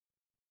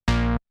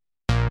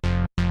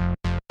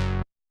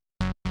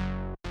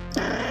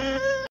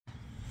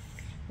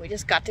We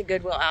just got to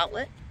Goodwill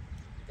Outlet.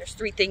 There's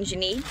 3 things you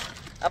need: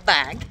 a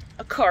bag,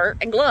 a cart,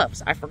 and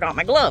gloves. I forgot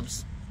my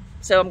gloves,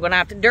 so I'm gonna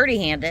have to dirty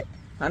hand it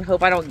and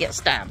hope I don't get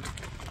stabbed.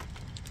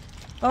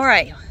 All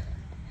right,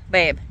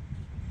 babe,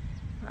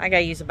 I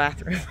gotta use the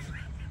bathroom.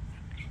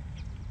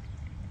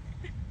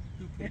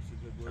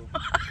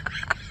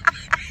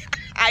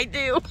 I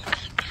do.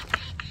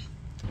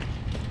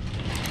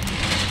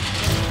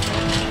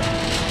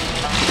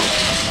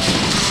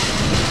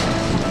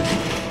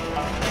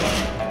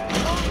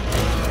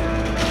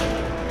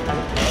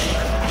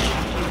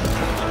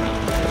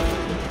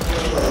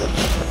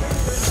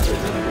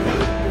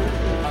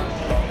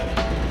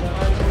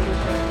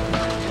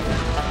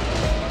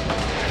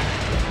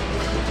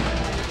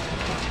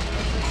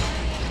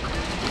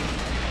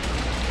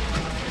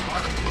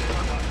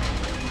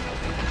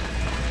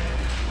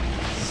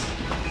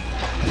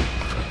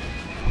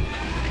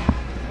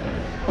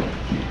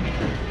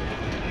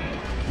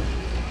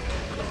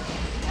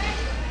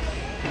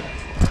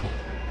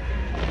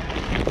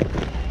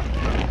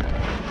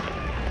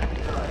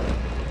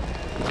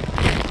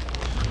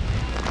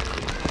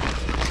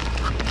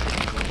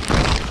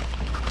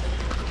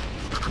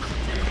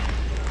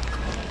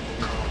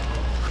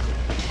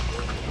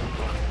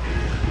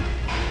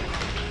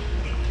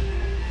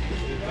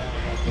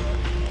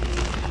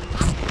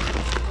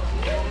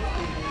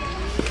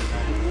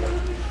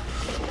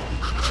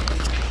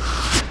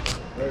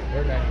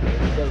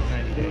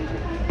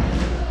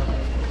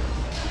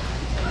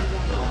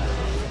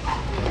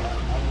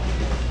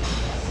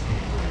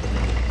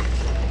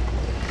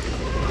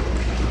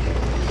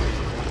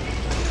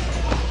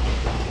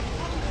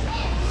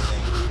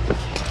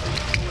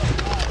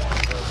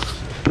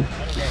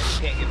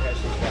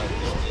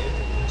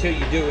 Until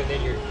you do it,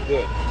 then you're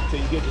good. Until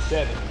you get to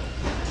 7.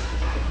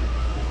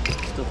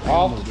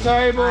 Off the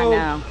table. I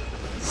know.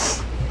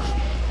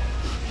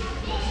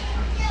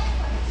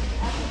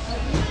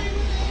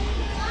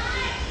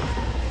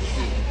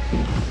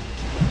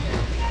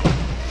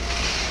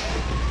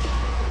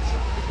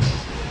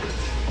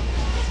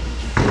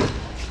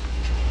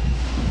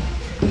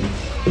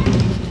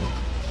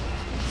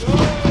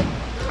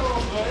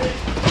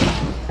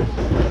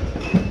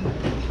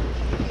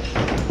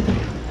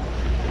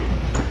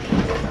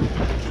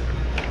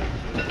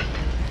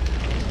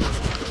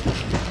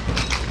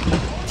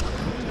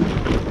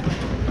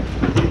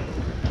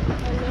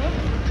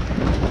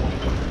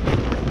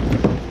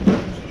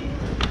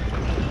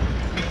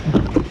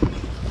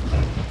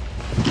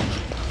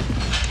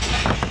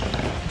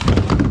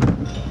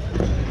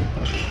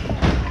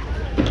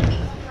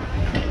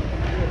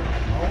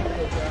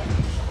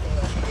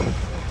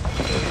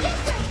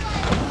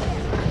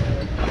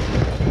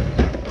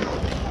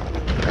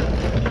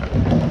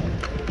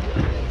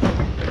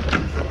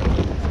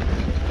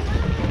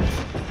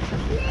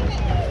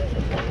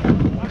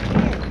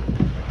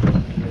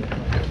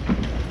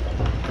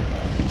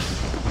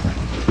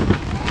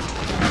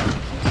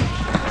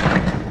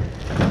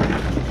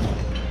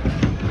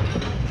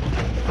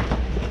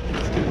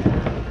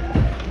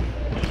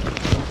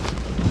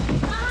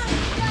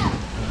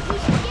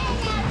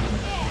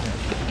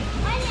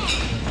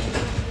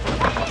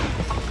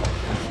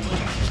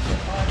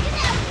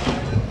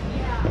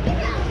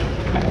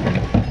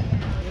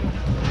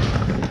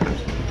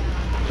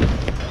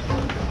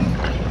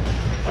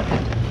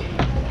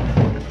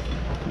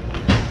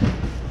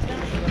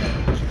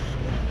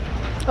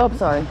 Oh, I'm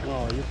sorry.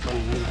 Oh, you're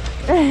funny.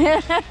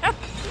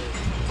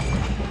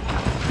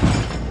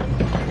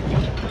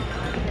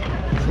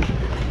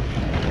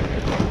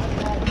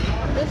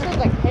 This is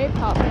a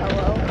K-pop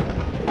pillow.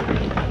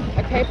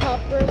 A K-pop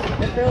group.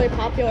 It's really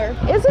popular.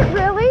 Is it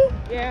really?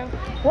 Yeah.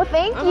 Well,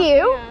 thank I'm a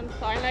you. fan,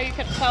 so I know you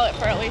could sell it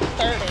for at least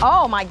 30.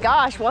 Oh my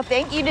gosh. Well,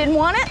 thank you. Didn't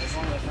want it?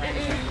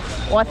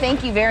 Well,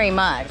 thank you very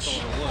much.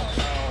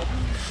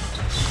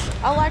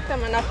 I like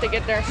them enough to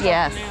get their stuff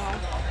Yes.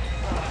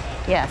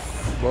 new. Yes.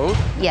 Both?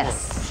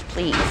 Yes,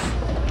 please.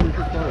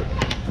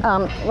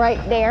 Right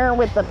there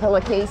with the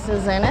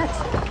pillowcases in it.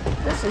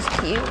 This is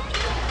cute.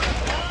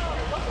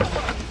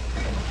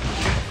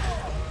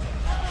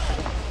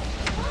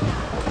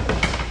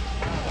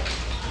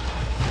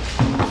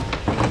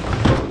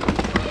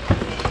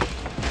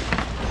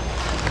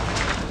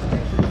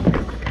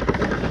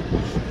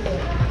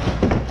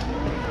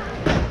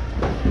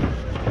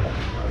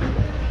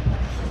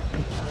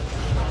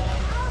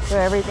 So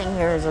everything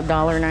here is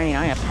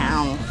 $1.99 a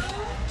pound.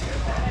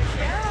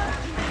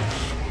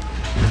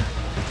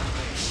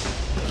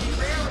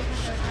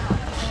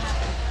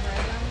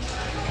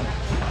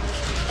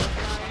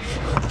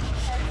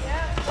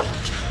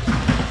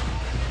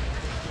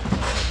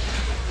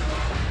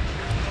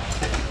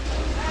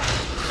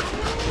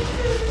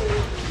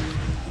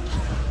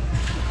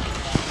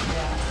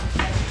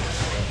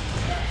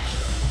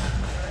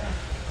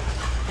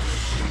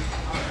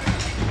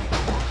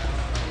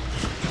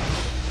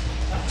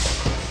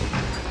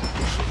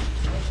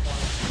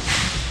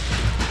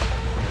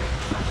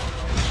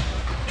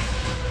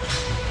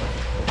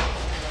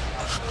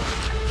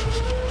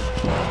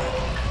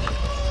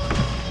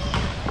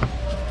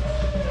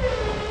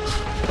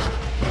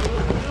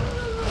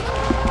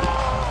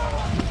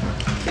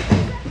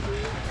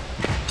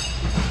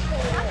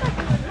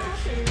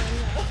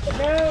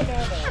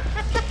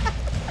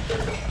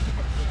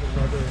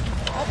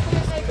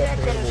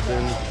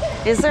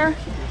 Is there?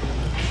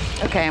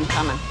 Okay, I'm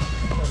coming.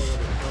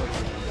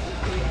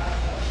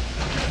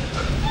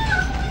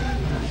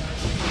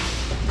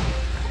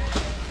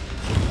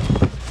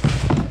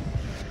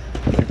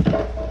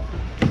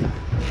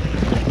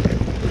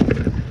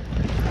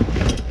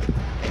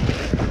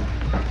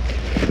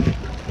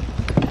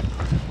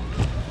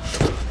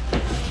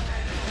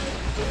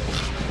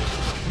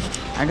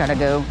 I gotta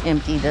go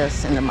empty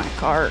this into my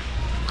cart.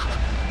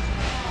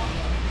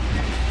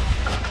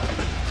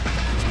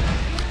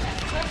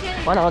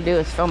 What I'll do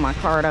is fill my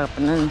cart up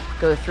and then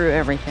go through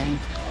everything.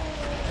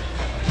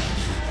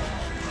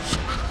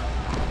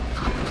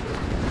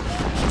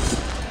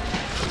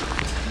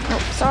 Oh,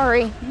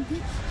 sorry.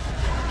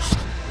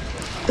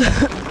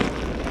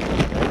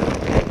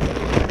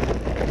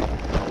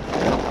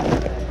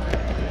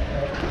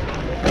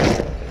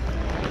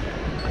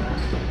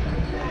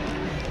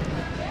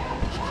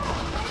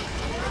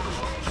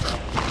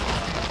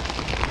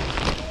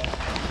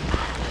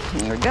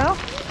 Here we go.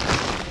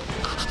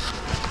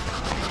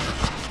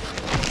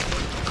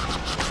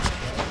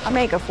 I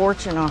make a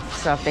fortune off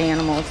stuffed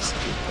animals,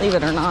 believe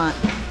it or not.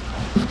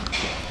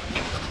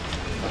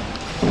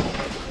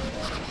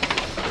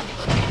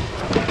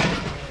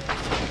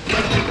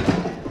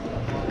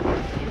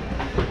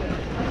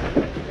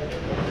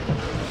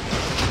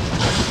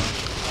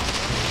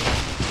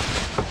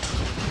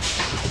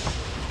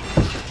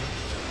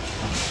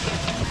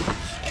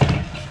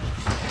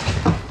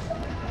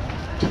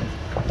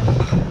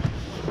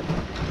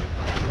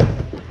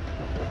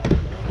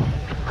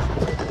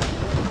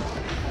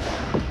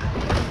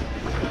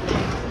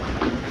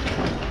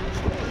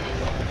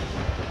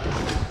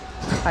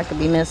 I could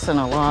be missing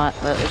a lot,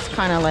 but it's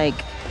kind of like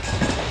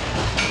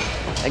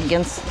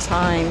against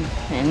time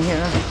in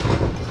here.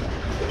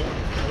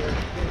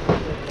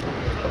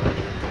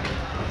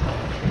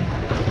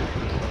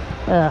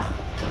 Ugh.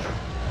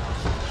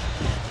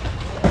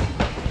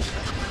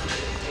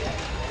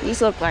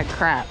 These look like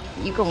crap.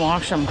 You can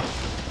wash them.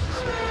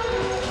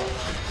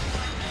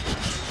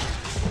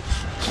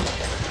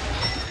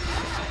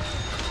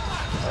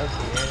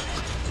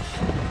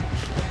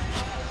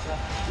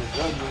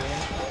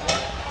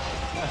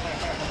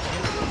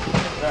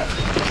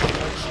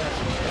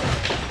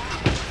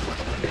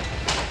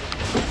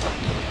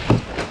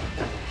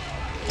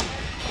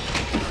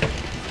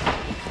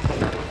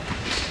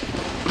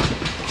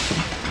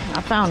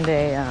 I found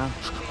a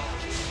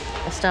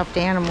stuffed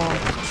animal.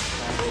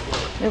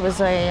 It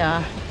was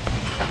a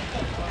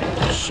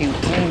shoot,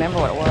 I don't remember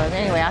what it was.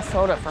 Anyway, I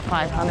sold it for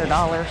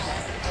 $500.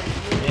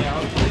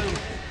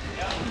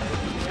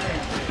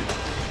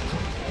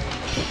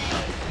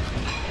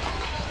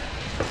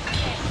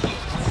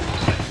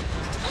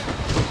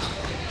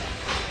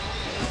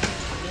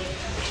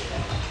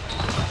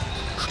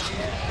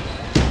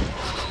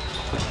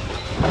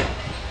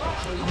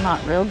 I'm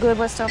not real good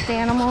with stuffed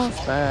animals,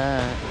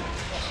 but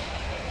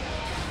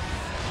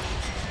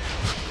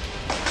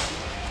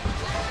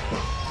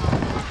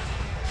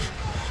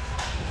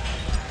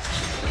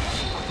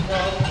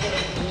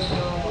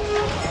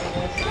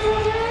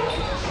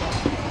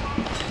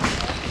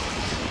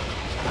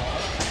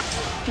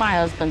my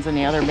husband's in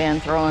the other bin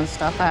throwing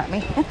stuff at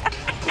me.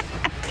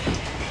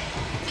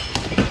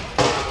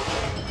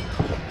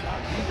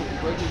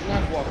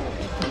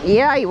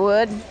 Yeah, he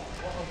would.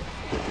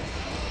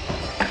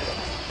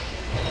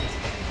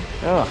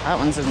 Oh, that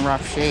one's in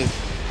rough shape.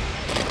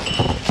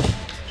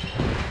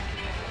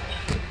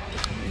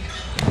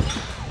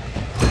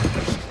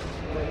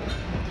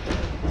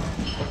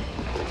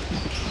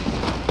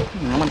 I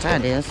don't know what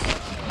that is.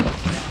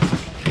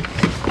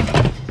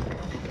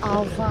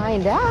 I'll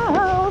find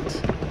out.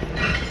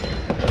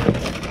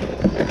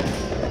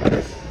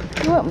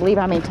 You wouldn't believe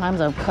how many times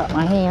I've cut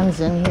my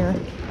hands in here.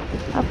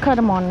 I've cut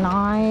them on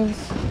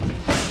knives,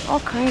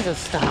 all kinds of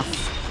stuff.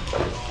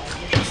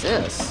 What's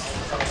this?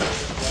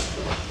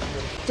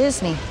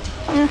 Disney.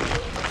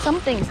 Some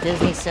things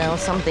Disney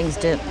sells, some things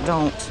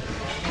don't.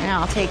 Yeah,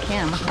 I'll take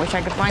him. Wish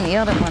I could find the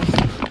other one.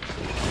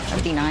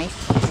 That'd be nice.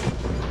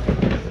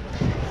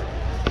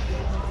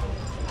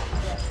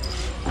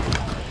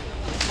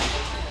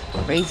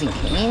 Raising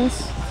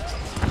Cane's.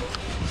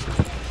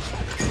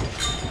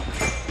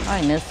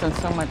 I'm missing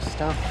so much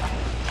stuff.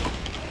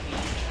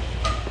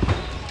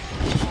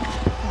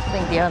 I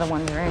think the other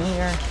ones are in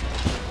here.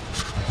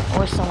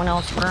 Or someone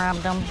else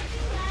grabbed them.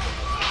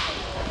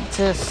 What's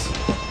this?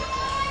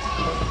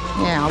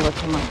 Yeah, I'll look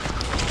them up.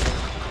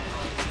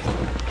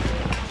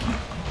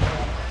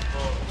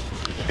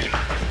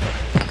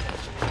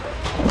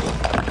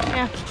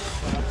 Yeah.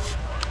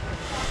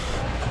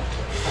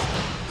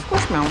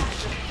 Squishmallow.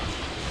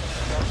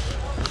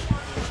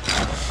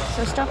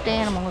 So stuffed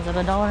animals at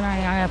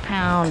 $1.99 a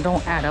pound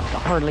don't add up to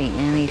hardly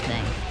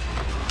anything.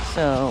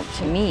 So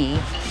to me,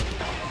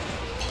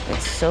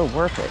 it's so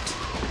worth it.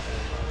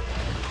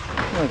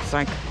 Looks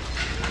like,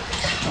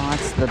 oh,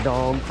 that's the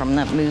dog from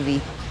that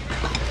movie.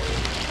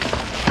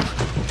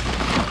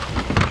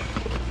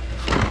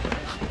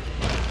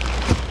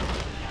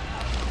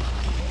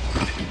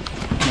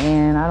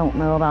 And I don't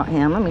know about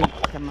him. Let me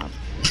look him up.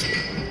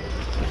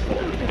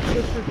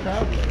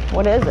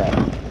 What is it?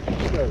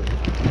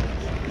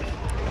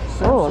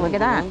 Oh, look at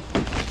that.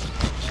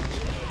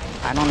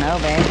 I don't know,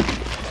 babe.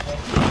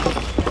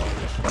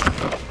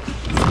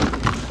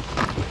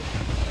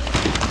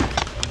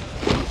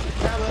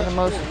 For the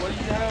most...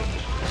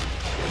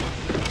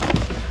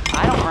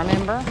 I don't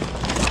remember.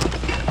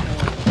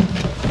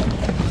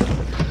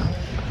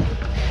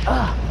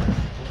 Ugh.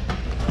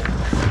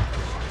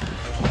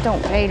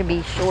 Don't pay to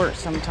be short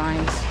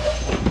sometimes.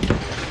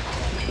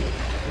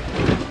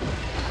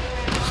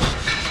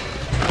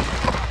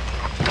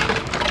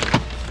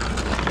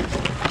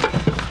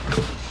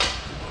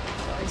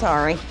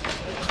 Sorry.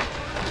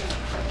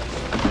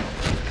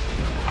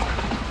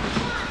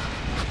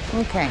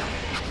 Okay.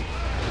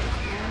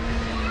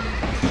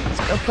 Let's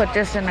go put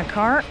this in the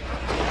cart.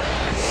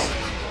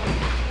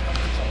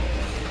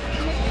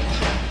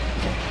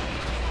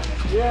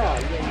 Yeah.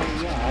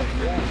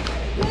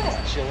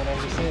 Chilling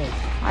over the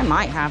I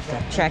might have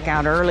to check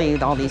out early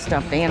with all these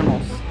stuffed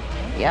animals.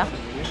 Yeah?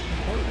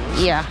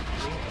 Yeah.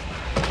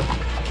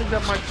 I think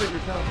that might fit your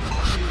time.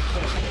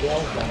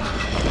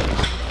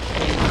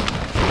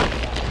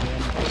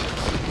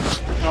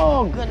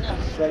 Oh,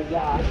 goodness.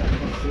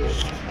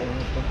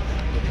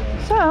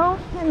 So,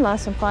 in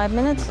less than 5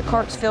 minutes, the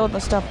cart's filled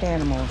with stuffed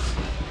animals.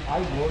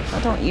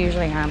 That don't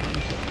usually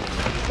happen.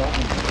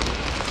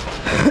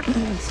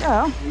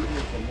 So,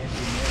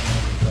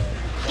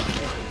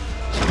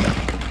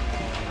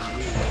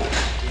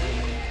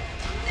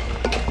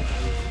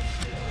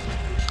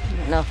 I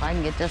don't know if I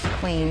can get this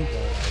clean.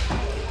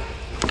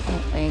 I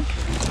don't think.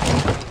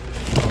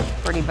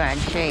 Pretty bad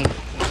shape.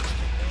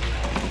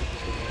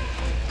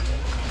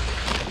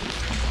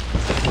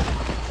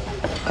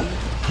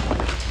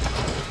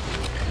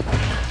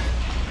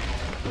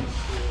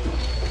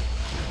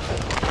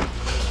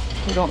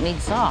 You don't need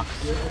socks.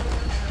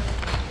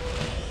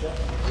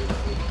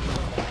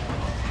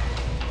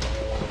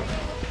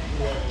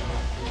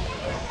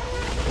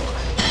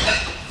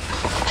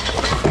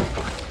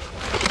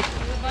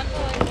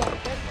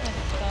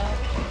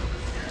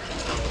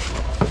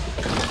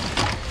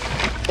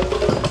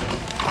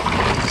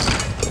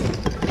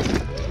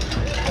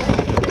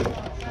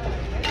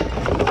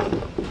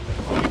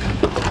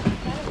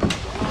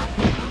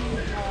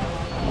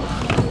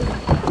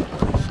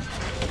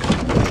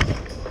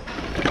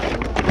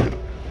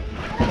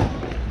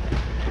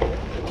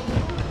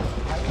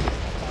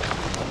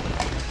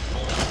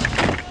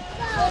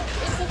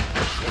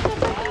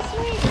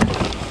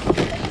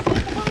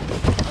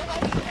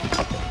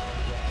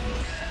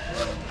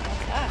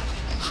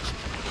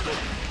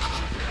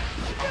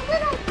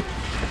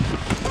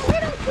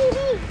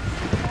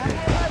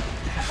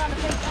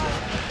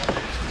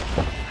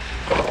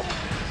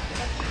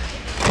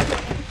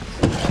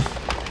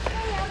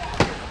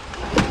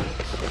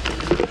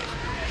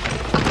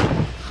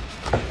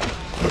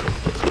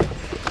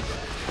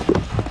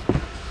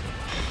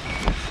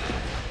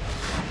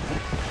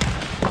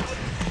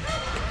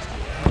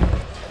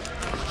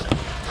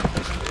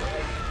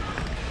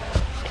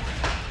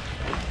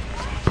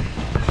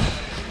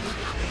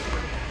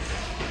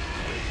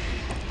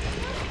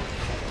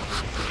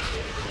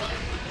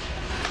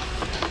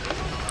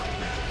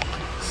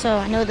 So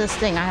I know this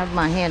thing I have in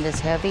my hand is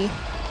heavy,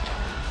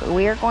 but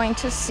we are going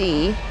to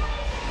see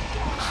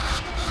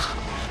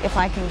if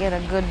I can get a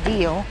good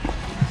deal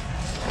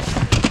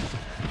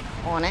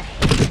on it.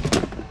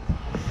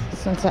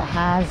 Since it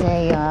has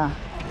a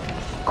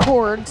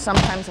cord,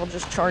 sometimes they'll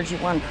just charge you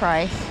one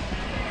price,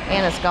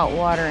 and it's got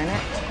water in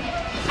it.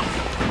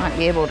 Might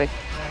be able to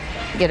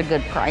get a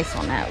good price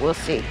on that. We'll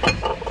see.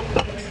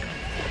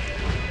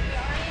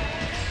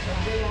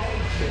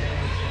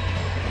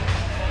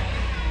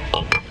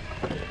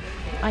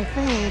 I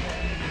think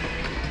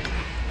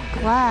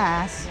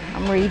glass,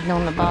 I'm reading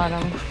on the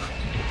bottom.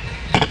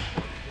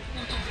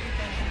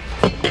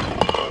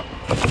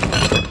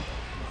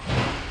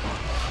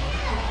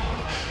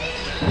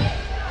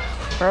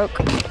 Broke.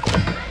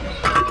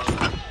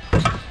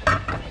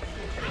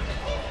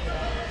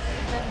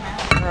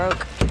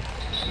 Broke.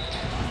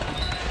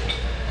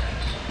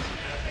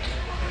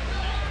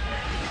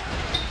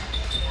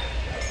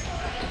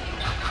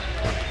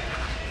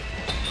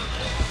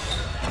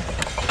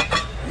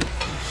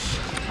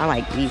 I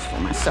like these for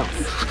myself,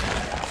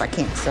 if I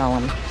can't sell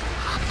them.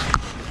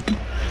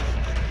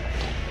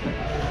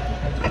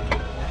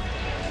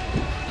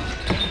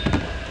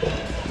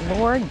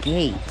 Lower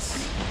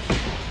gates.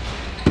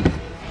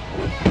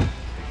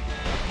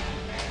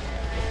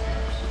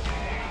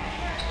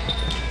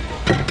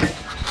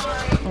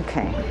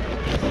 Okay.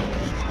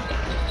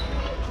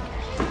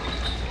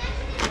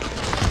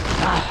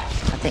 Ah,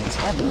 that thing's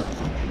heavy.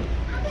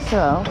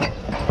 So,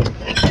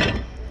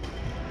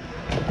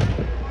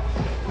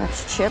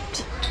 that's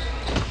chipped.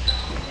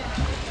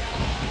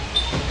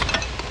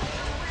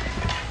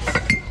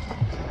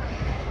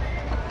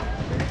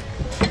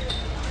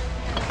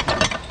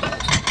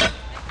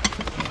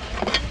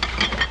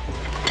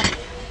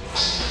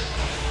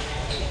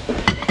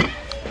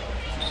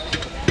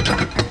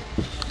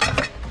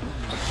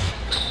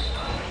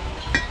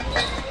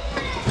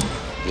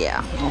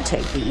 Yeah, I'll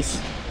take these.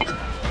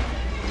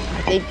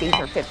 I think these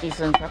are 50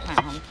 cents a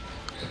pound.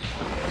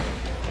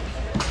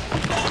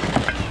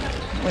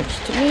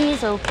 Which to me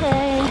is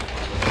okay.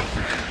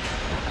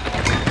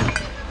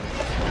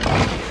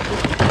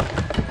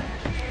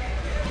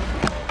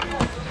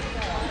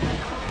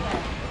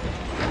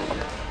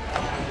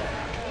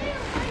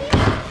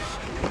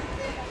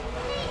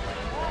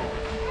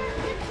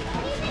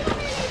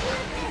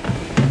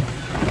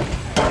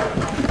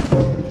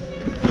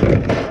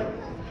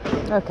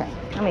 Okay,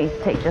 let me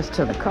take this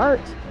to the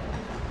cart.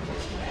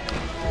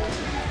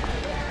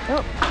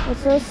 Oh,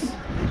 what's this?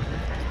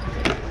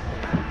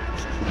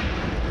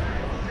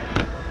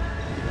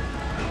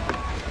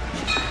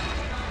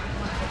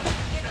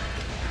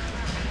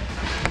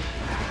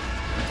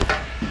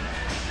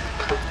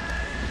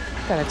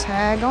 Got a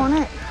tag on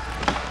it?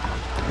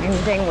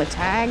 Anything with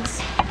tags?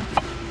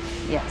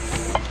 Yes.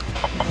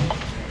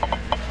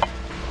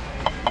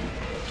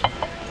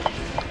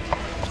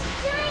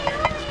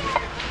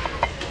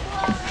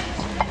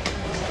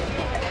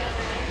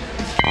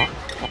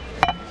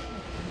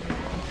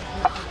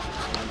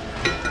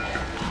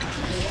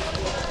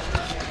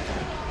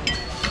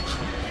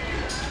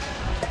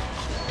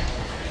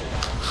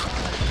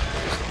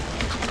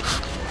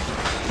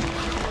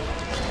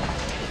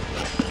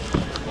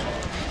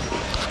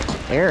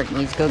 Eric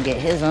needs to go get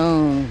his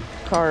own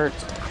cart.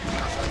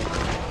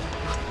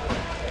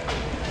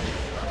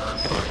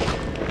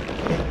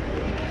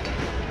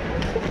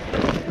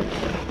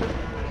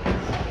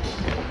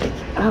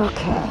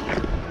 Okay.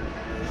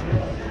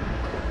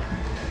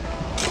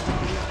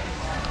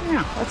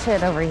 Now, let's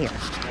head over here.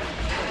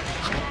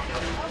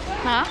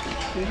 Huh?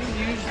 Can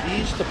you use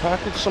these to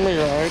package some of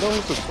your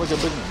items? It's like a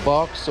big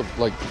box of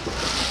like...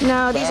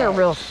 No, these are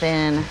real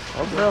thin.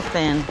 Okay. Real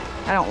thin.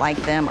 I don't like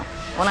them.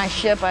 When I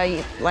ship,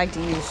 I like to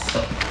use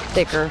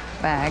thicker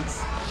bags.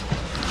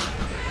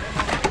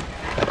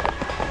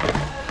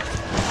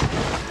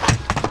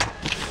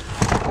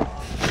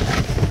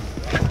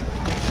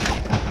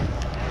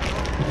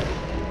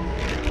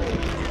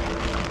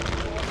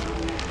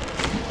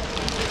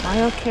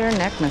 BioCare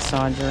neck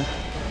massager.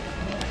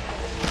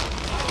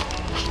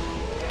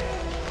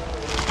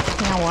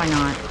 Now, why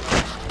not?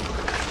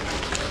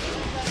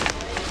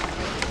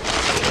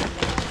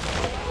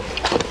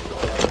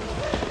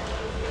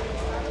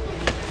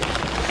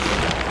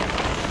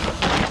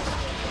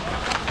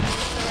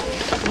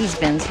 These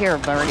bins here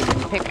have already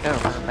been picked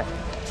over, but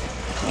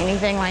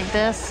anything like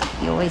this,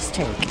 you always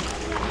take.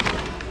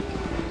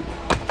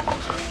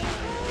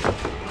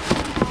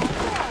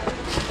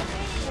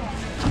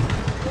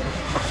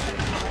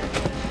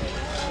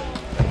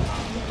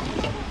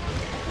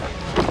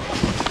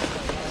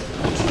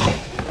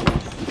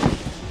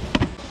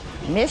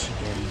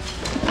 Michigan.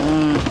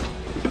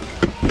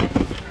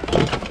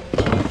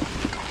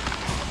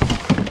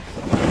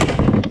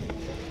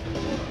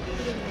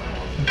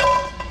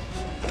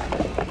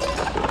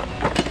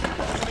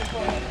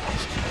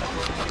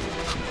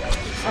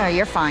 Oh,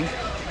 you're fine.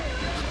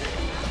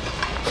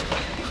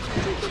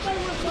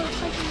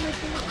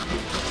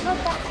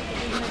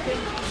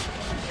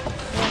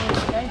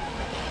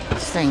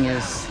 This thing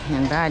is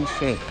in bad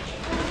shape.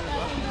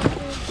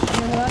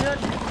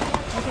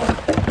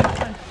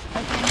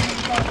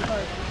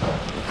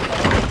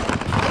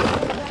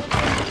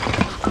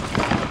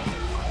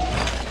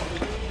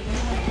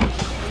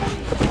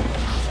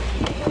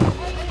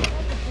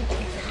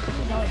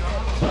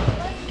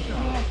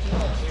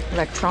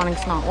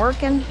 Electronics not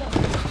working.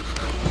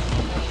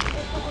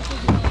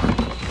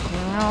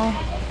 No.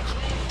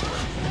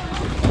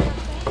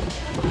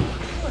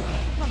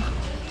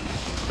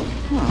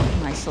 Oh,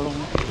 nice little.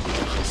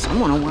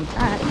 Someone will want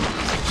that.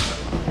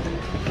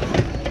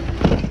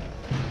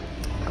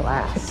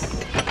 Glass.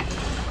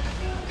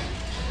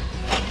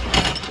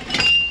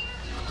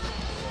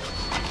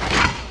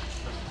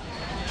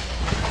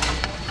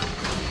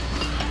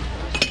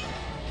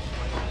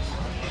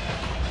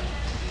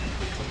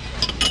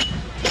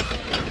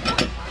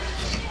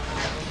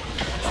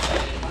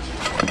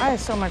 I have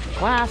so much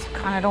glass, I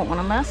kind of don't want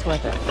to mess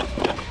with it.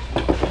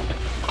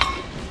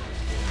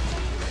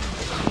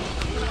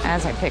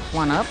 As I pick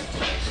one up,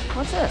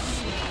 what's this?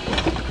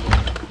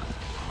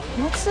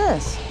 What's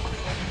this?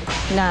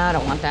 No, I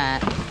don't want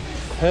that.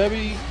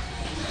 Heavy,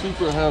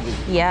 super heavy.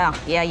 Yeah.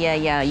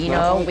 You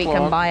know, we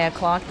can buy a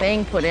clock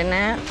thing, put in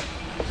that.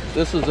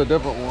 This is a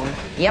different one.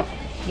 Yep.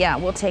 Yeah,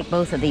 we'll take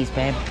both of these,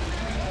 babe.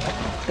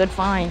 Good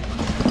find.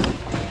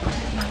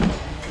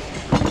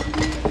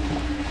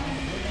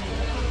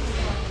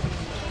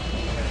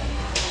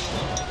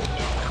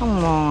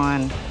 Come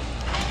on.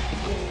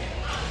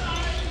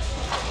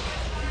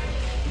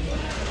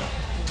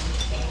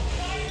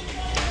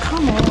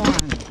 Come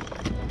on.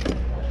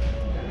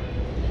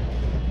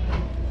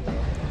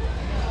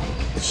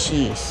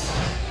 Jeez.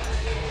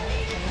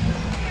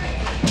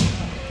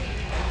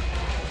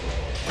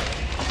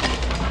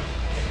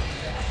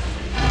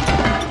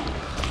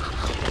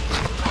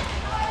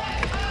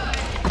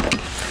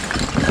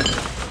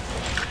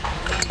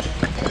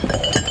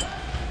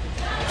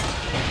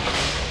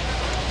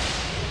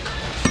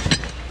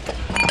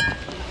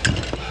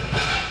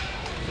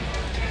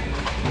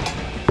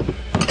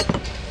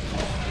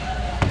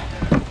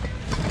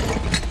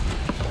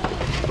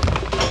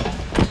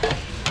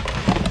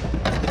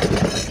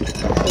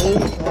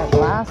 heavy. That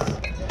glass.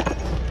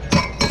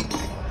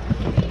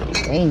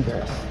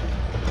 Dangerous.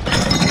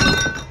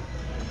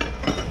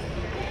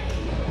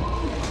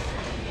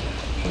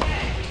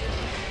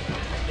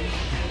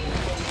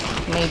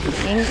 Made in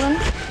England.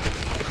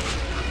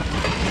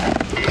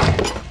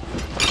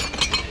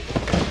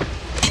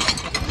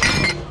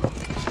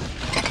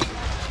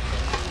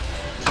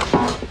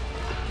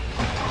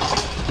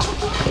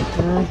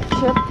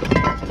 Chip.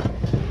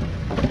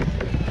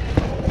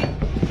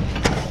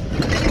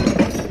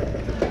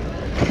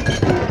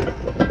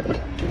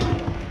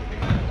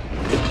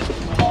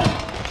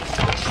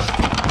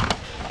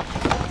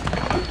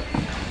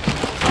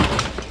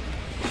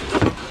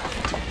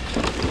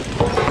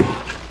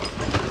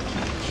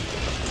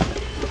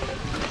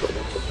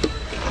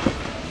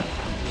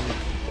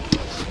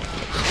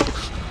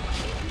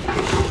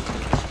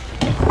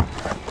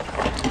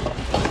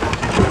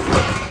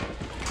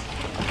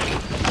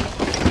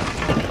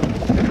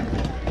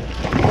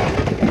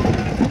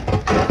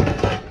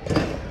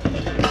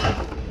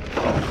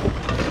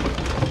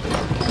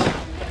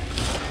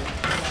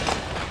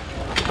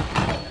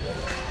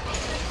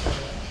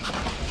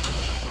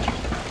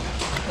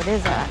 What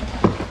is that?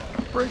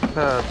 Brake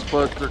pads,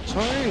 but they're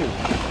tiny.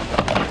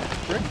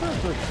 Brake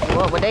pads are...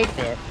 What would they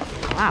fit?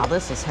 Wow,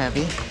 this is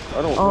heavy.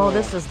 I don't know. Oh,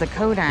 this is the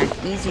Kodak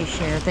Easy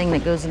Share thing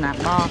that goes in that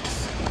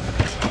box.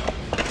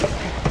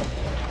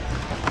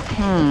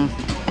 I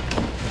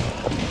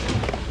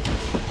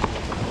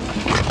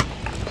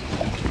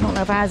don't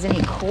know if it has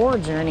any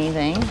cords or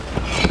anything.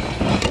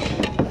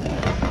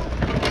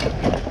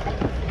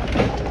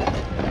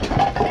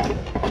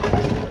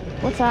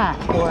 What's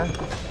that for?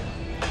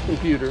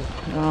 Computer.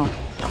 Oh.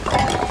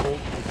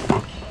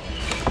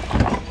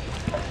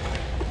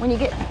 When you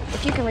get,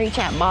 if you can reach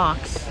that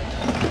box.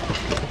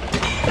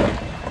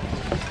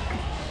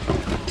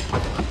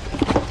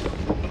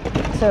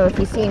 So if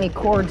you see any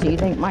cords you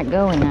think might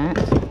go in that.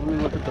 Let me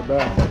look at the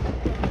back.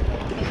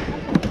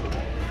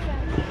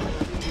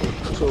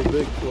 It's so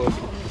big for us.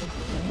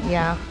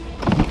 Yeah,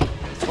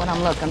 that's what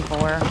I'm looking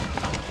for.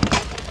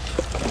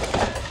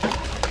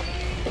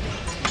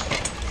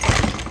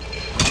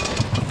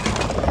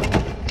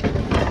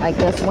 Like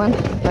this one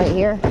right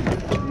here?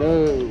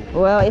 No.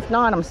 Well, if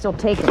not, I'm still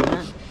taking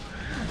it.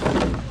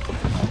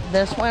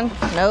 This one?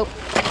 Nope.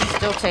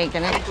 Still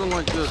taking it. Something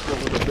like this, but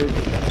with a big...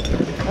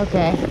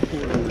 Okay.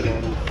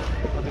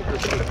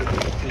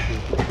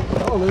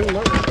 Oh,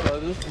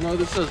 no,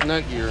 this says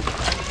Netgear.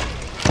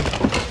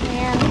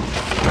 Man,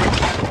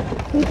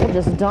 people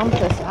just dump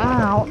this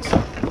out.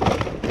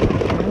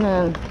 And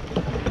then...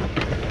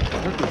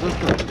 Is this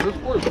for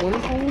a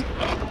swimming pool?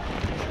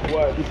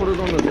 What? You put it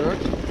on the deck?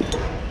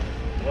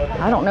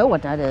 I don't know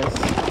what that is.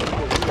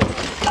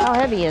 How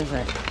heavy is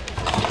it?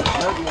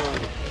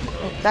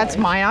 That's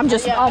mine.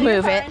 I'll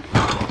move it.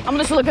 I'm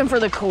just looking for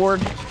the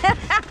cord.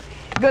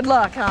 Good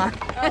luck, huh?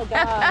 Oh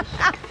gosh.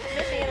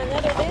 Just in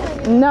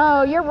another bin.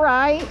 No, you're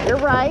right. You're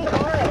right.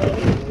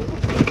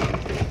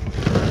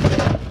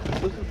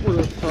 This is for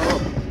the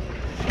top.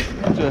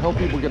 To help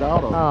people get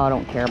out of. Oh, I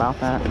don't care about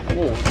that.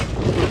 Cool.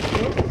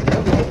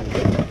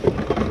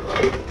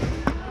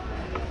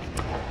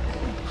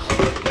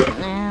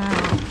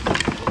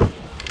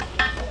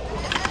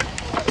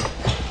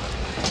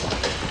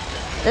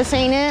 This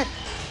ain't it?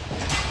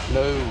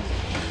 No.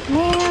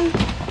 Man.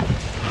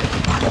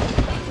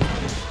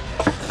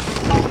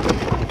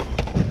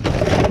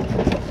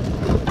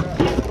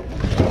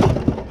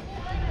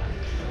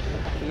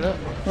 Yeah.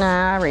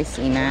 Nah, I already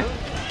seen that.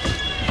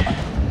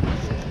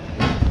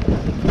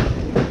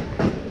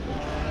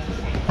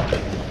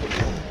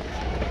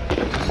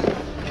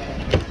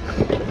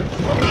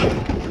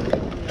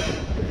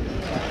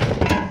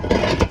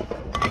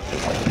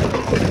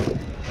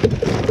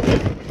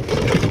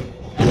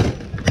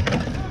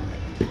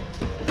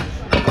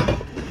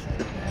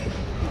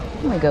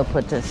 Let me go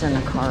put this in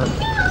the cart.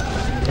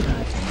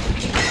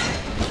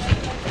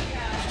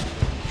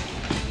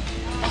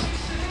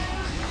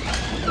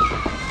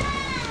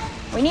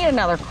 We need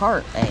another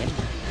cart, babe.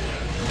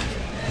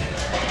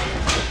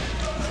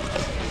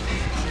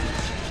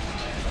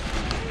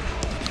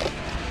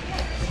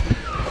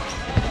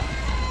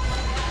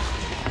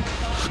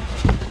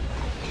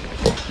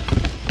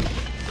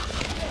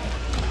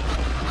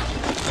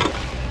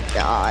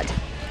 God.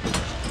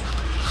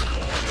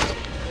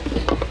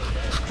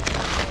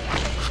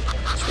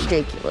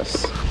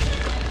 Ridiculous.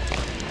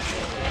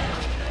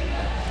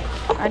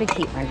 Try to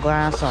keep my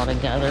glass all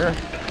together.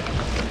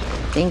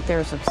 I think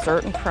there's a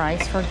certain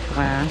price for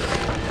glass.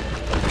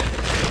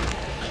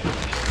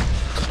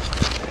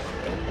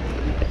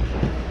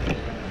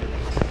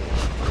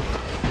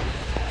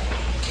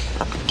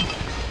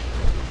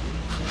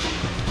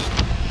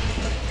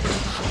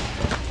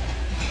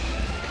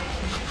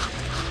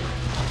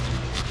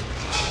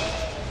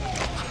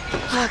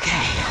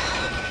 Okay.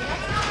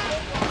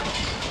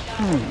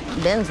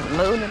 Bins are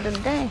loaded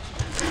today.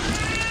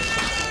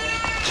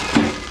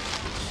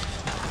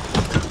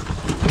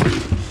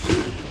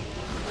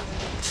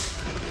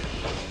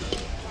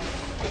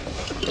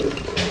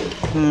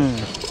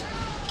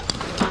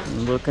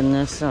 Looking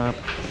this up.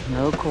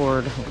 No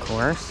cord, of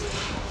course.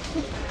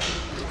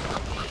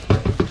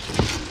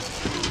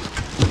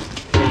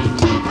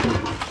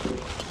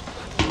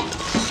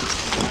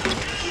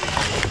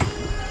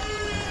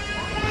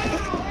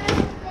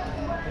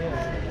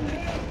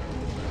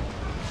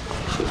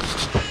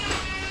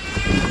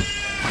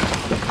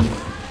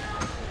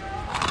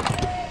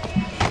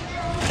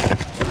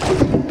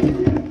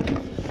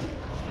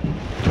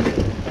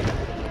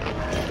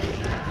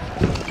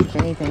 If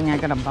anything, I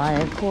gotta buy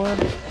a cord.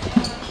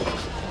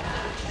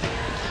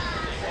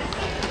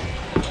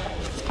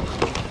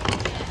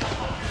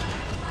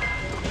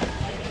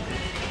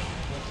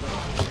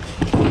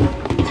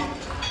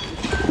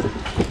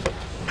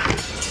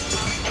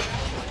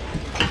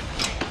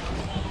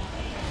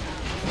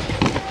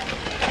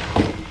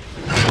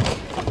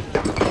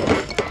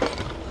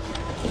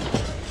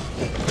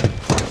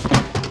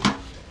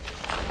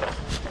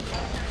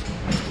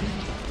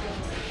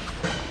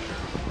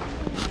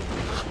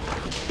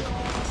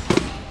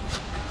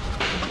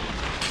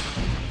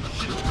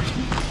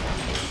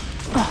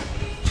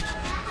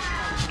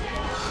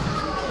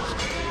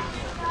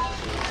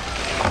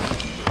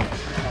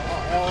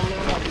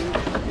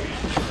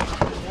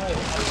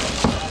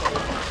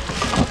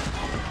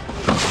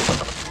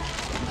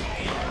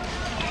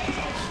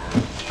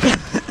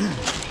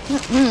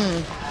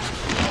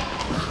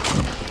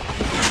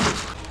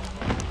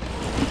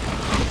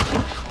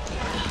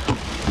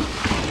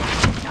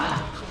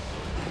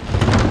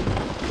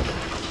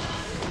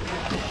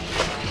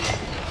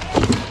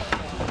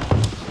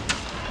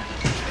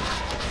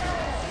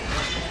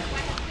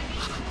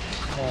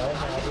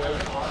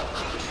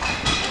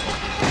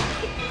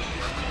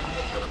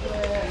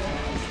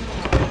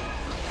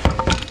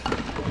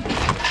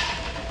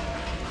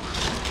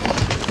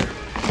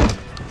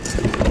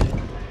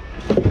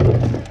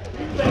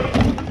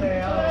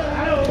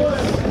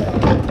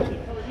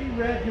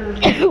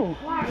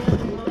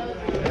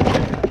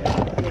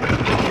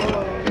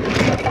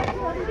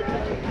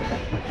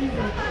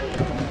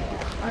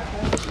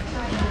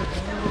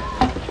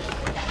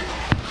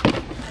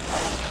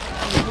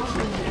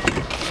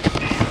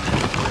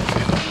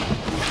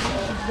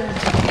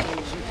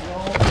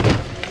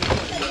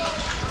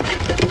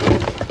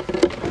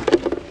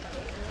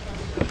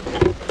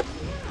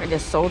 I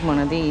just sold one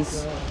of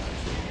these.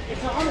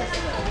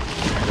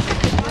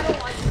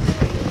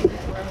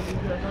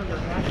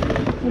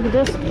 Look at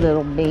this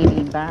little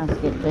baby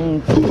basket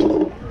thing.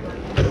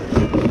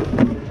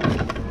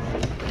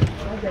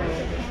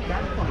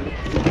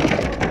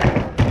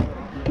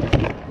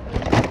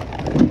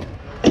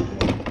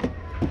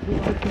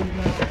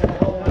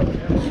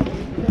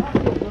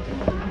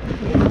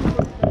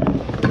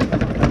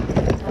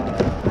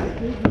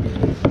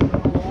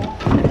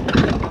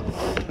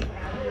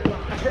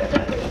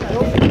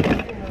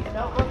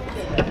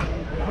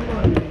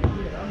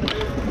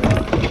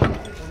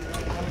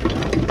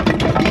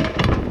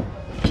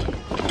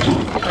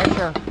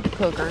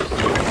 Cookers.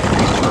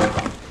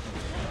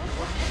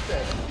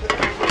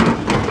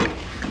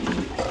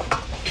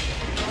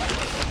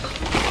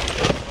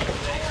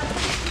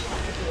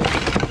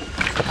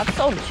 I've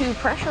sold 2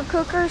 pressure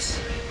cookers,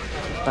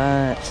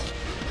 but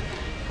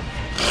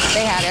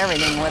they had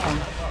everything with them.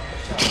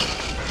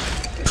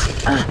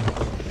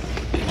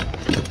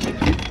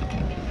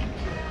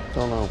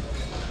 Don't know.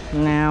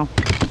 No.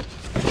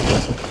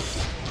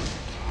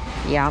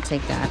 Yeah, I'll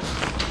take that.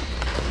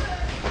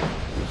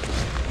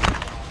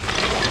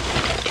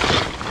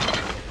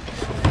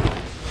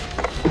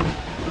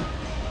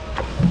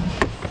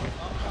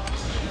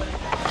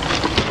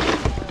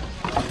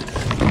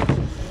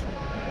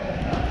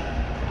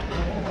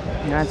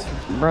 That's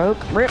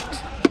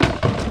ripped.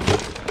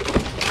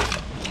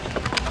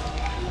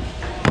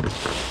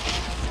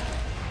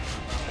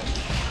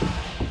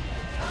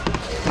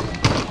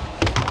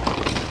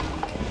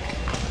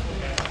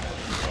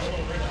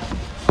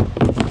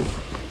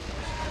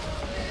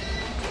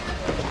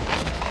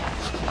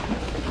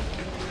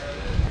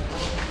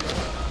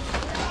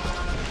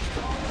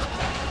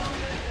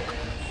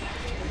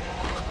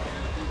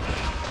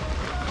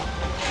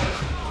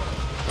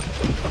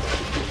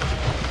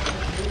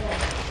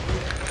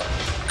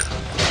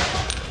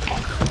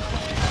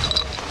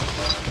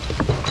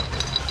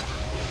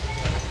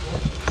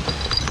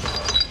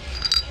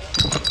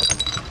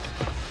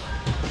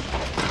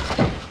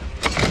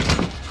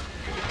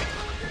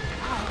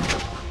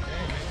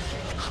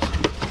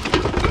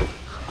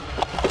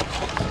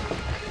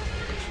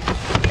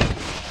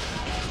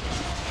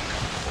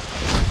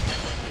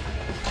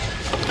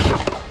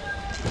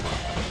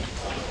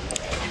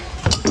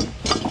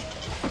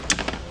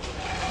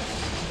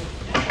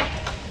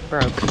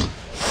 Broke.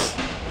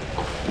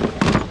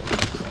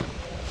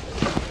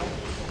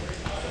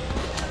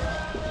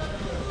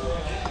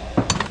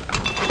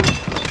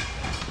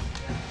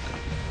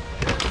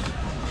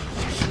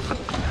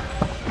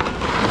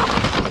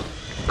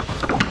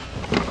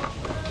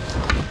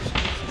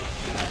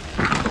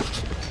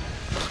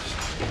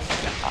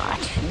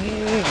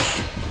 Huge.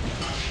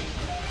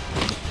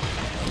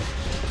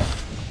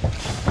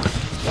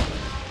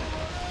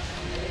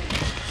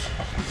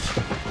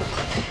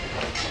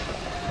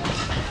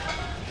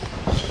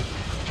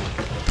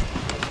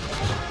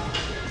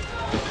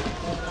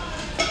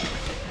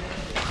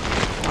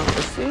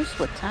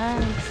 with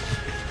tags.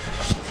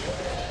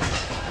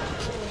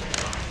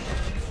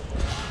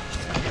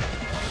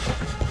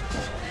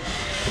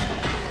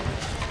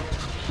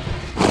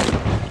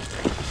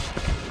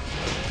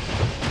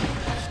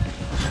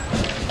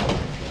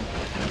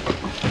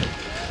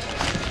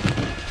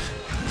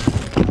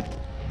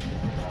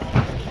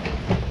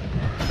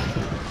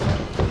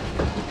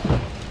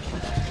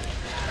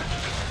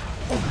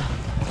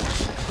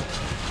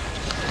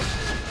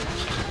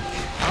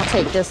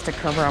 Take this to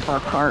cover up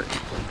our cart.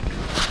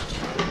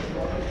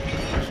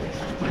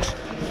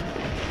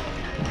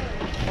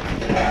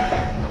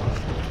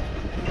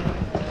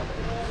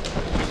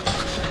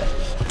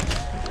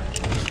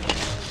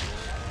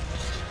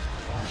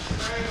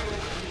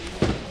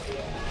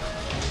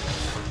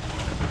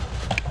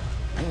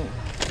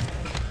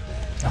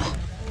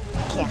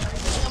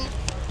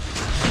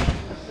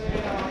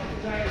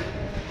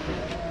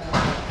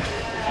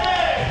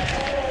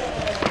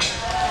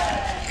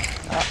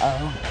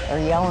 Uh-oh, they're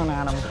yelling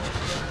at him.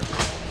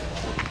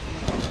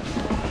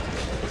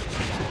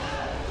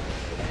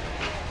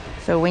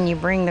 So when you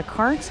bring the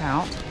carts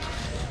out,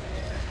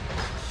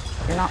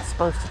 you're not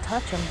supposed to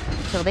touch them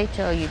until they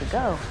tell you to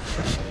go,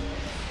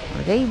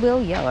 or they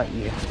will yell at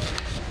you.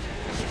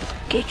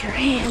 Get your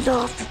hands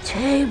off the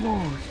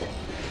tables.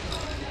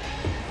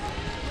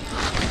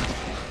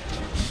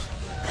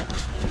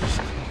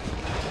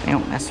 They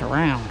don't mess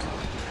around.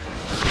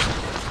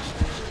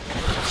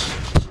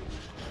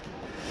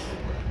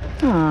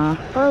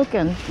 Aw,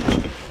 broken.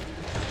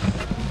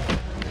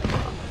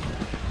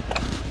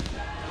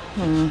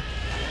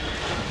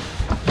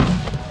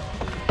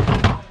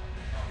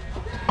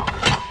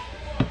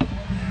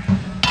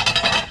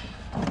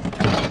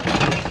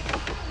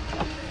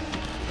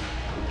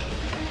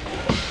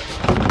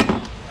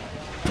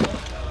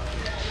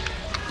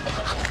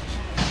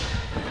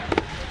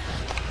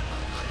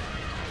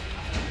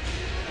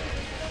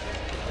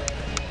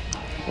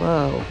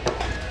 Whoa.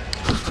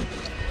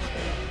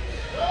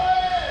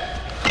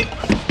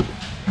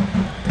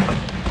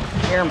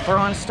 Hear them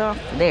throwing stuff?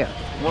 They're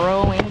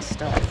throwing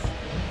stuff.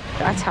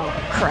 That's how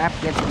crap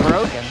gets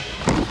broken.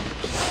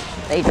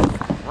 They just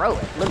throw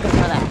it, looking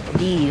for that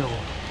deal.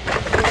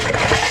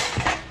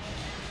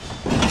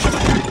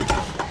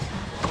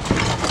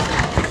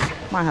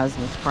 My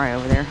husband's probably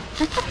over there.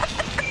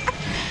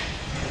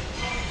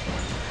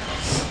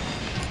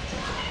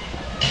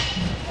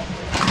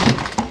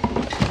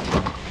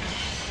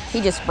 He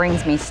just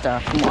brings me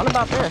stuff. And what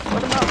about this?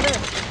 What about this?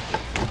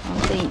 Oh,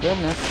 thank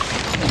goodness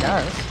he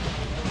does.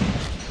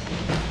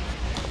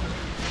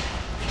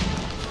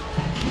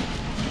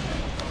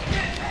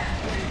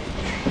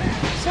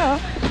 So,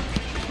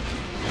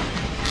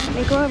 let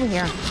me go over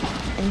here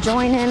and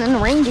join in the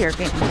reindeer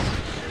games.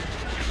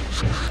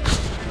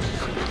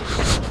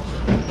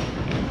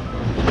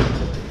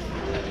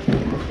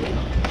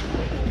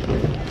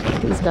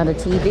 He's got a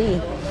TV.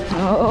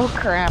 Oh,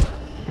 crap.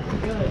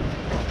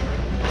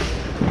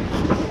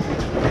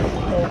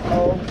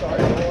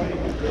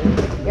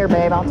 Here,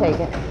 babe, I'll take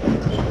it.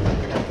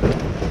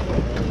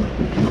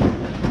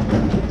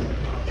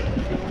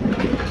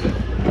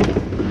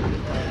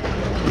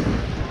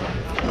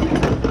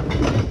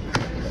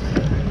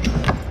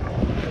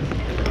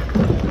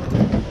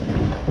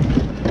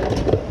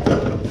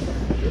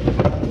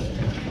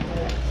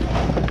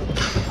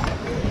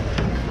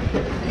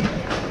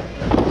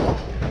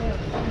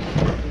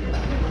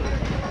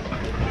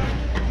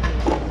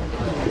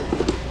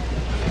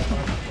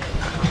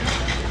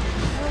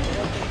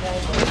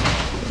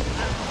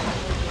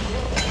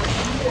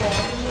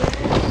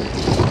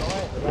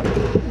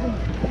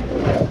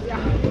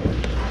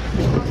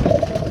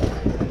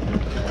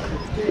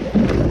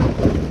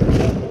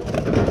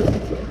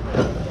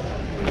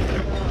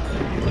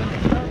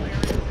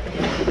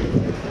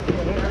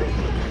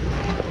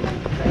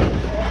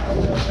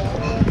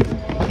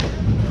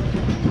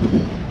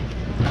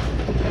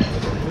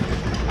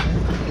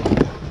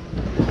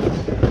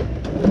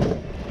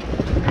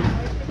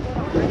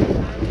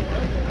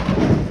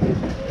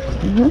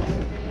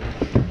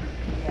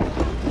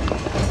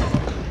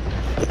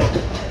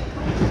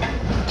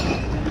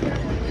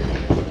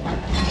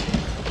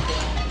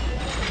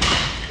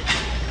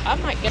 I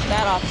might get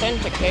that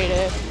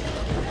authenticated.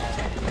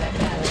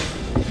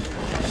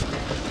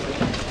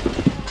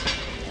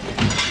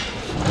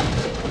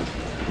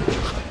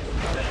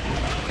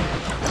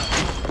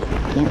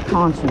 Can't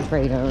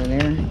concentrate over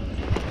there.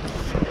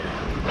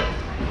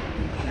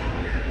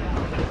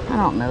 I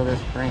don't know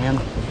this brand.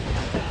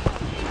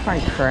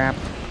 Probably crap.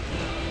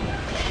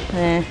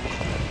 Eh.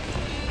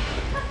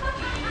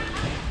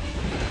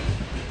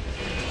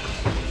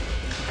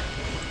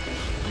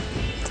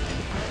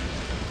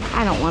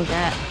 I don't want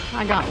that.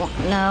 I got one.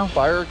 No.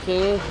 Fire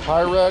King,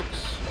 Pyrex.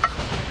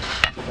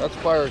 That's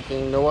Fire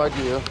King, no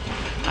idea.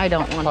 I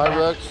don't want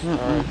Pyrex. that.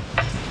 All right.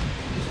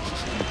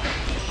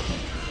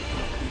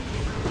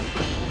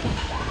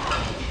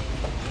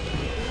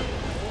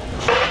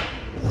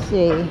 Let's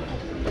see.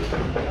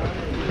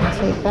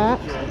 Take that.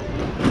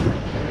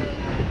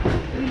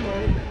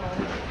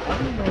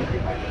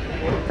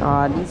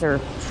 God, these are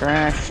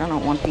trash. I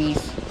don't want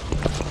these.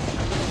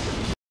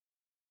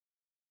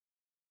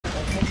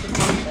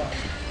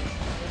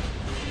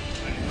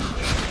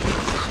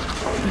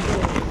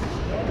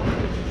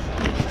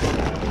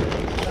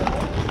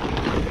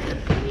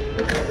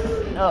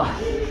 Oh.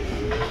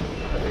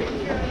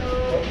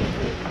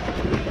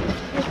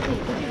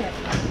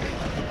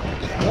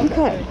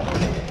 Okay.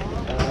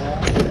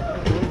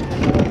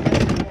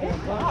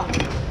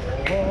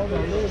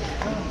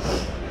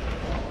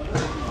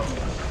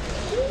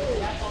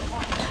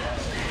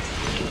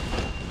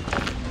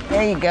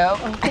 There you go.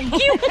 Oh, thank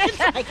you.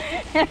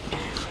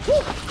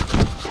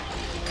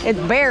 It's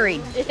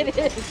buried. It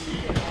is.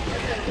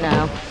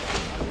 No.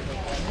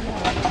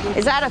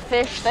 Is that a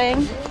fish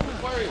thing?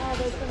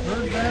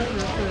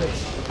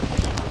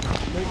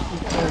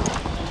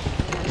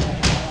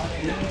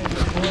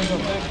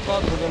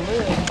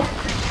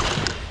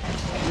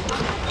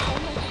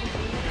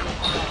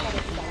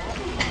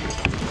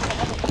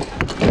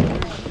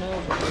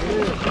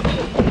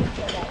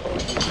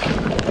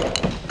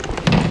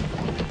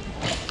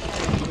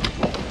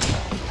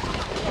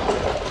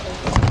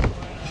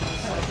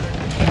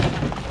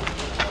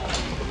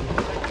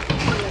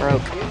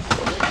 Broke.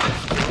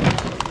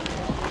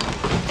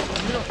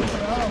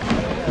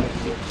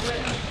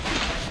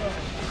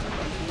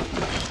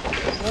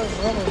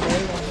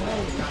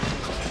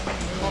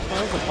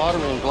 There's a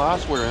pottery and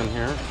glassware in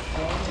here.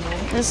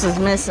 This is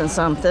missing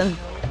something.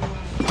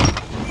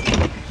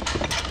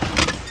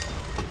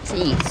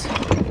 Jeez.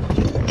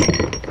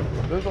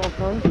 There's all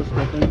kinds of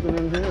stuff even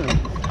in here.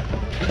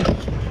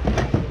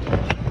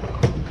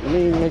 You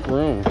didn't even make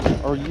room.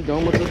 Are you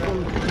done with this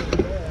one?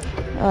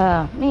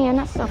 Man,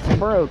 that stuff's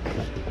broke.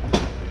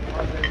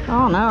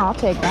 Oh no, I'll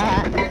take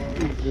that.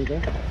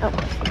 Oh.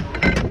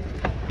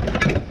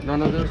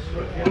 None of this?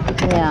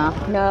 Yeah,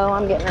 no,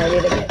 I'm getting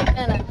ready to get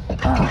in it.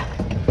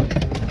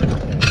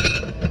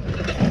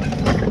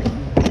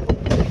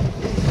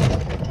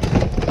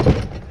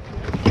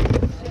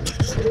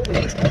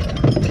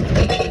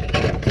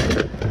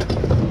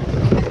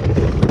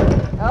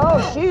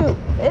 Oh shoot,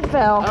 it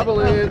fell.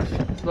 Avalanche.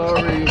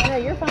 Sorry. No,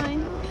 you're fine.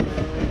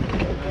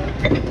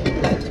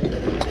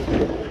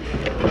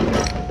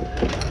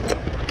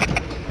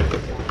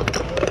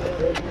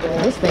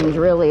 This thing's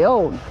really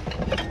old.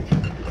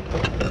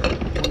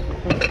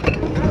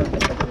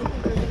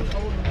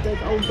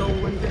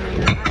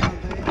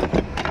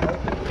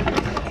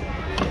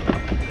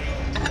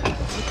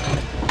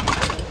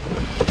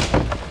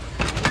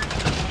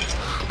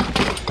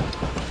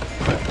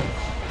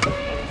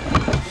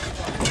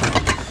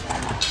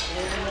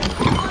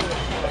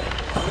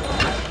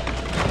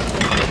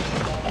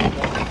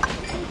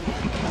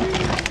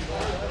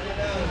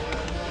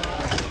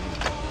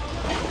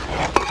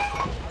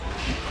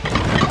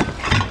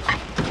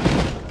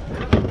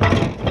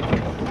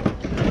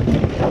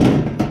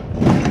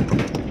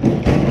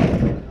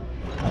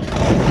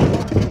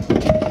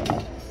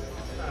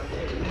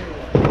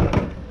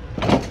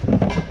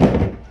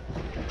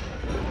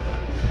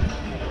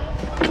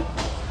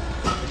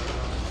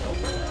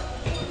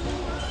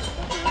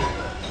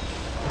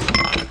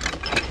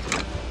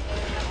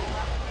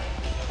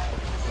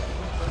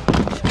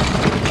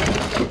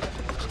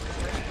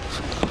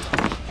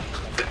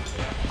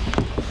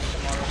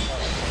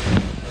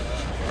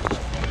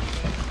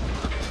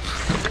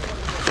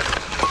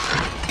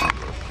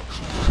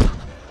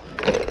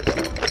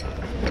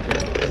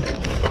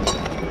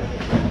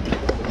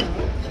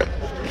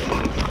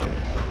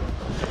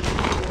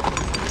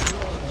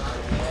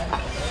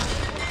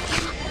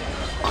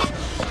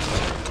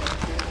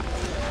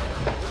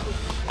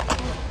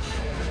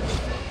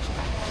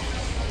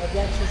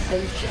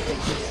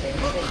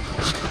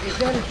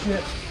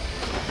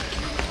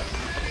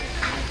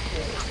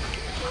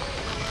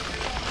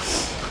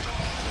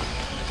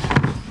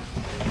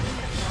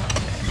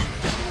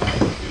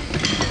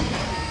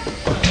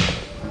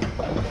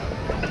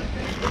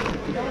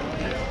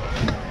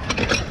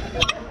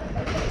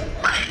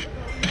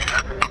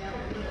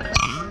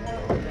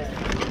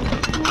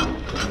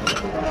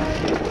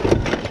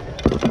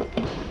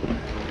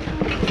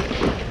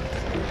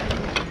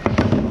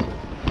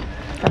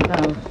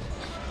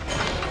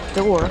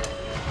 Door.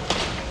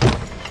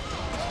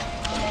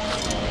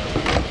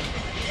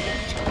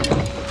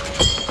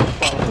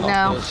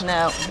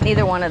 No,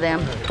 neither one of them.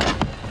 I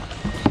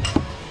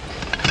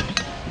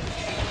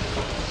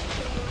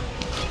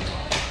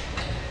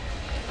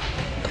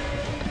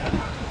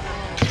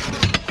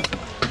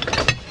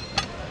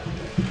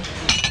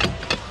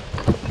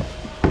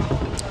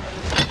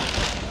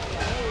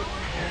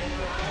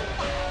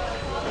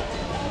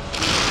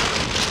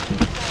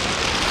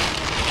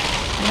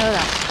know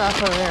that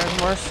stuff over there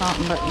is worth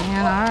something, but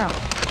man, I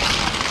don't.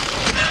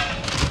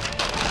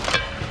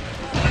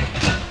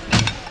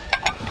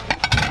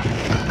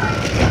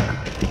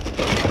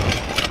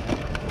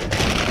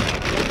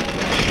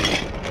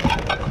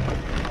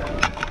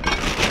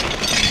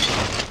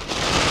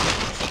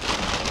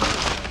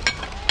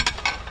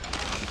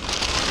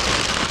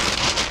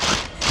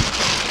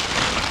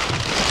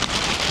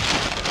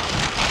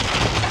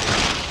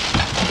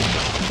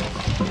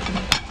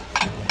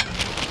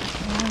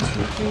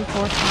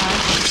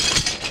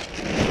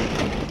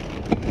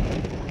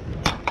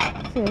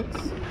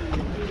 fits.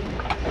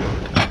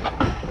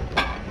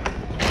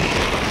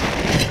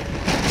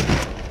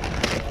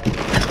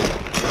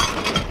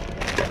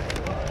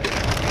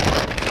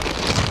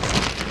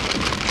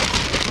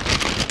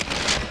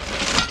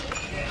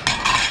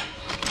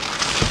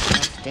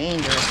 That's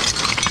dangerous.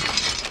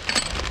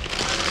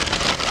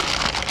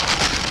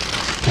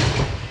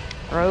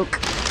 Broke.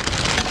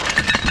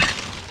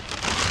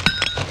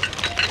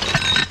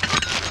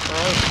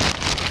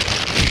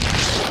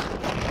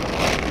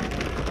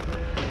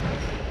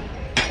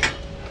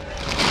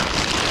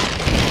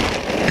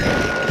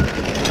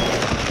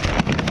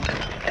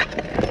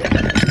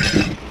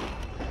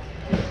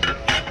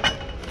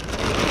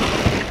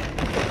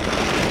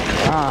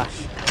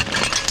 Gosh.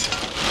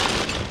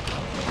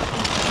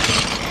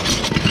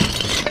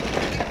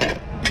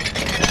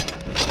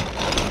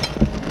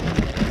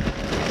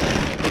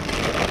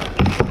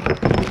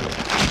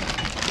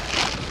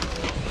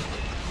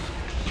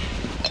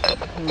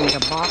 I need a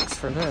box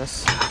for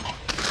this.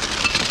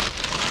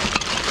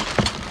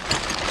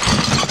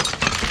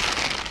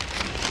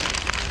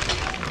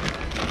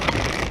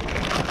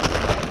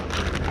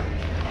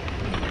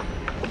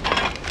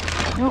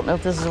 I don't know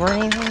if this is worth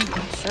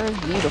anything. It sure is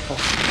beautiful.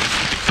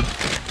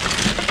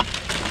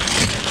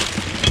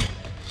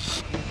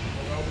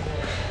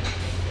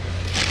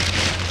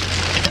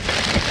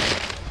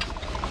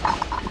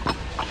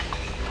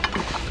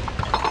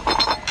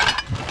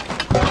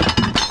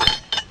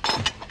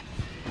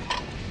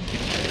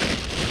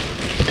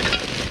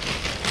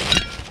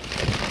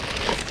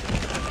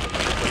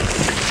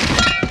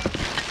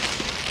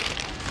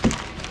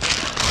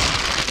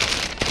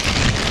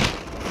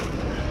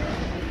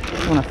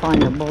 I want to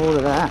find the bowl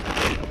of that.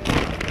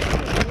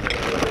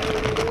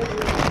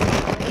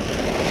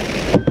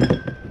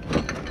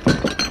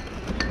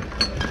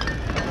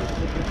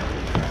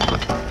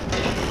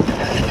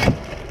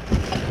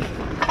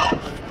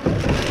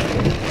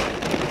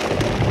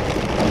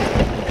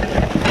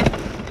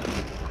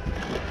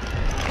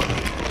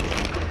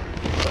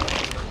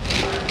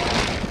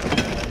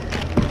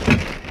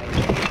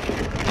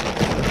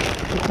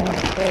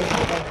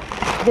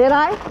 Did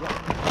I?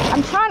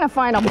 I'm trying to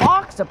find a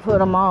box to put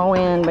them all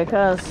in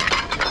because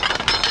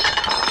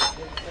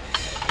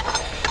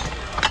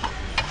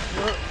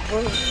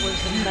Where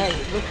was the made?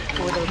 Look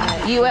for the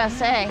made.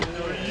 USA.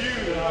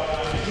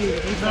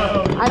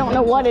 I don't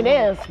know what it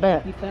is,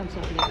 but You found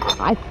something.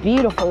 it's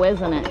beautiful,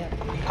 isn't it?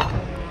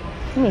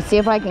 Let me see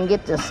if I can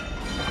get this.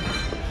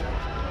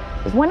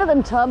 Is one of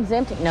them tubs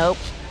empty? Nope.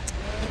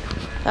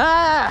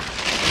 Ah!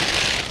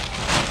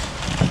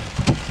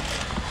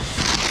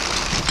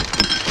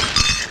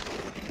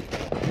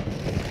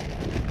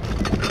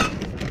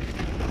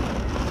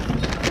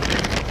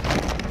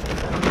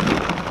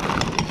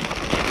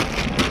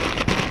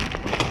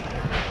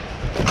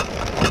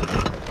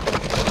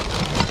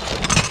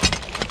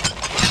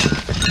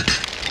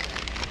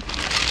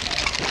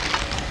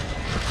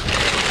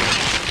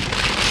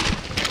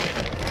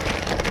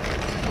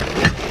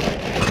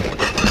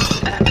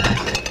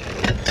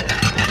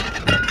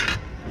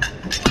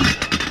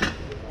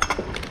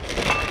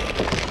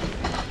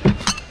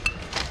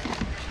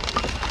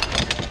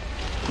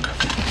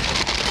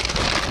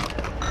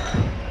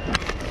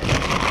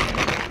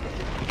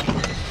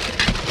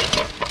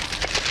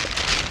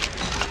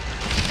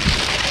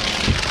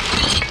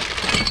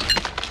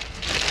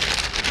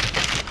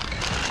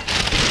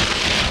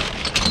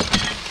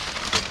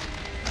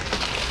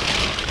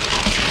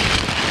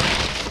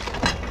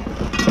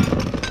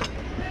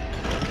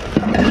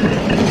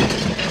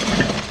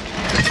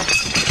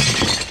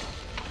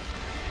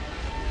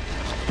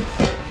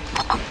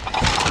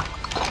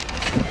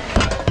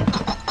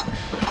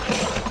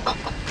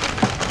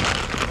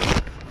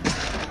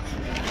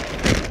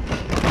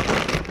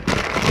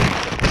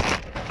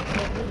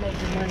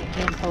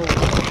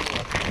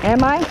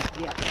 Am I?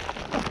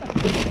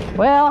 Yeah.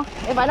 Well,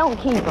 if I don't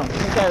keep them,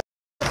 because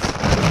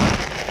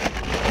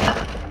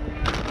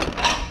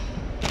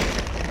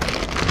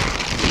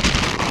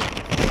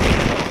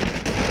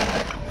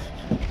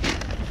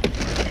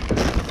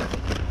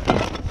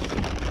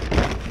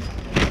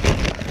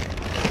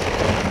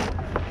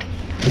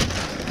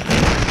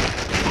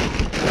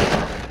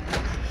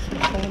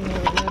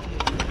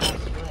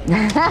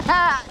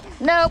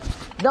nope,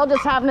 they'll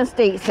just have an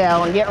estate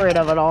sale and get rid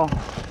of it all.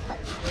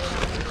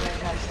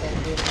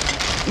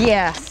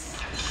 Yes.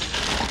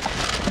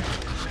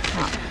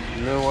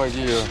 No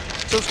idea. It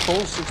says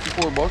coal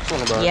 64 bucks on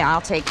the back. Yeah,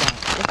 I'll take that.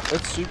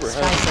 That's super This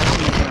heavy. guy's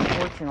making a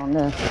fortune on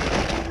this.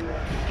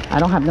 I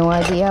don't have no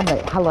idea,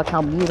 but look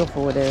how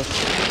beautiful it is. You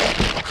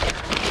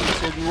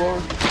said you are?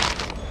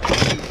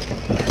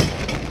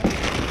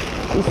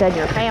 He said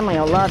your family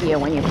will love you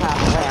when you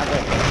pass away. I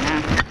bet.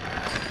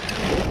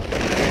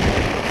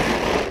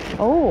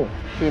 Nah. Oh.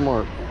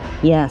 Kmart.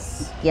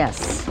 Yes,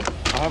 yes.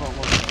 I haven't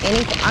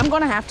looked. I'm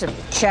gonna have to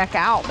check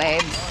out,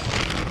 babe.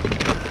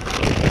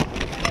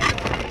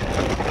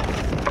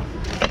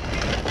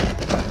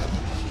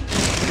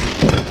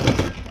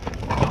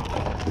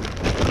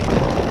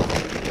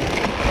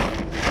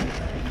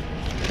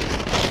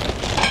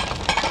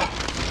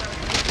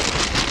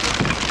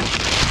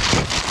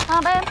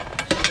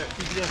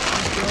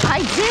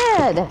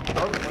 did. What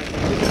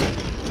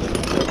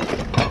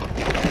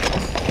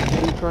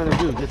are you trying to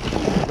do? Get the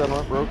pieces that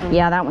aren't broken?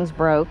 Yeah, that one's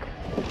broke.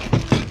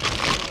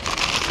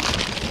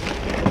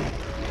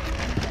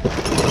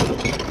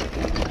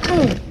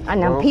 I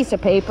know, Well. piece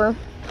of paper.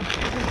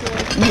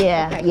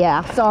 Yeah,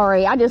 yeah,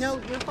 sorry. I just, No,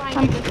 you're fine.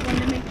 I just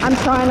wanted to make I'm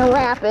trying to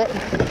wrap it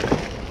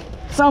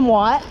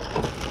somewhat.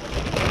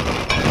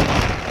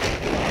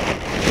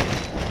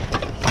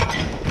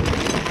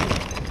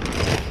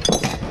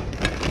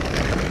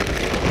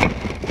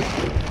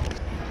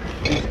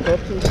 These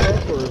cups and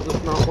stuff, or is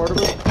this not part of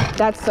it?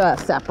 That's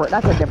separate.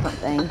 That's a different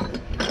thing. Part of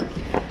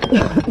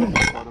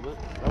it.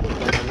 That was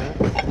done on that.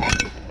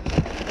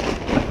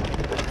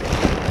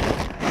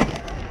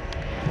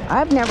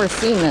 I've never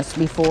seen this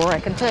before. I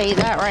can tell you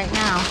that right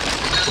now.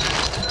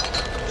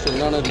 So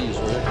none of these,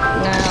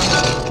 right? No.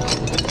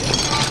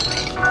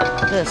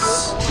 This.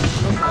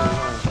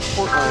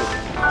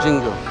 Fortnite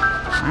jingle.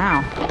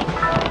 Wow.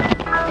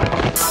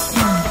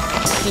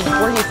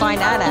 Where did you find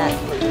that at?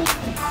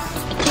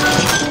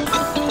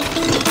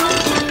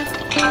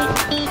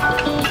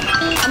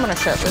 I'm gonna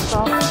shut this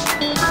off.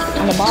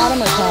 On the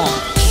bottom or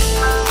top?